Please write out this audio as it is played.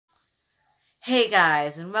Hey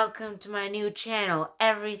guys, and welcome to my new channel,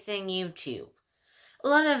 Everything YouTube. A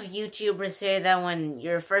lot of YouTubers say that when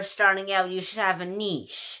you're first starting out, you should have a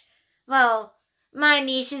niche. Well, my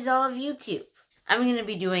niche is all of YouTube. I'm going to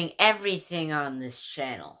be doing everything on this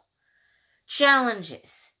channel.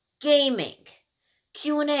 Challenges, gaming,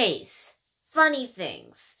 Q&As, funny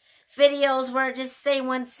things, videos where I just say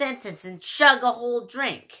one sentence and chug a whole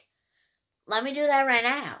drink. Let me do that right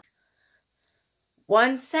now.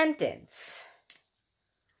 One sentence.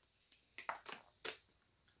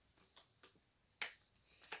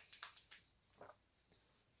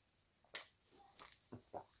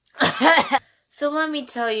 So let me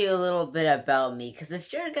tell you a little bit about me, because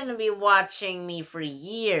if you're going to be watching me for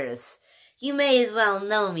years, you may as well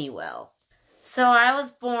know me well. So I was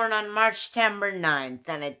born on March 9th,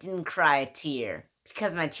 and I didn't cry a tear,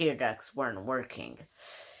 because my tear ducts weren't working.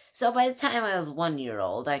 So by the time I was 1 year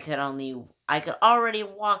old, I could already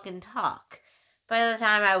walk and talk. By the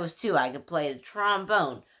time I was 2, I could play the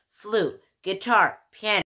trombone, flute, guitar,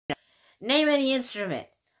 piano, name any instrument.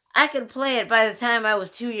 I could play it by the time I was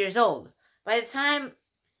 2 years old.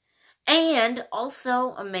 And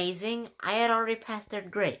also amazing, I had already passed 3rd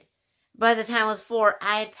grade. By the time I was 4,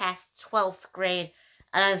 I had passed 12th grade,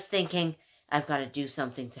 and I was thinking, I've got to do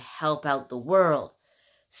something to help out the world.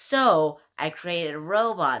 So I created a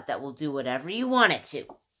robot that will do whatever you want it to.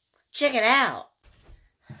 Check it out.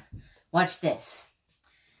 Watch this.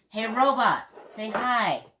 Hey robot, say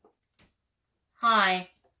hi. Hi.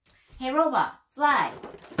 Hey robot, fly.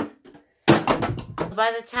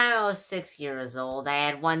 By the time I was 6 years old, I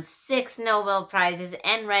had won 6 Nobel Prizes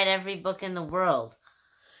and read every book in the world.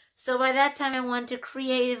 So by that time, I wanted to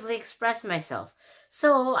creatively express myself.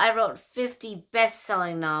 So I wrote 50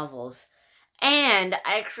 best-selling novels. And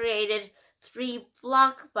I created 3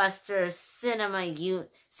 blockbuster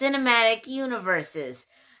cinematic universes.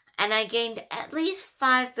 And I gained at least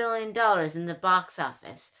 $5 billion in the box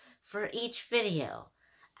office for each video.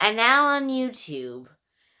 And now on YouTube,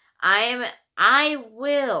 I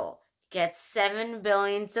will get 7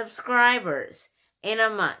 billion subscribers in a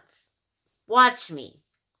month. Watch me.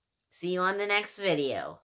 See you on the next video.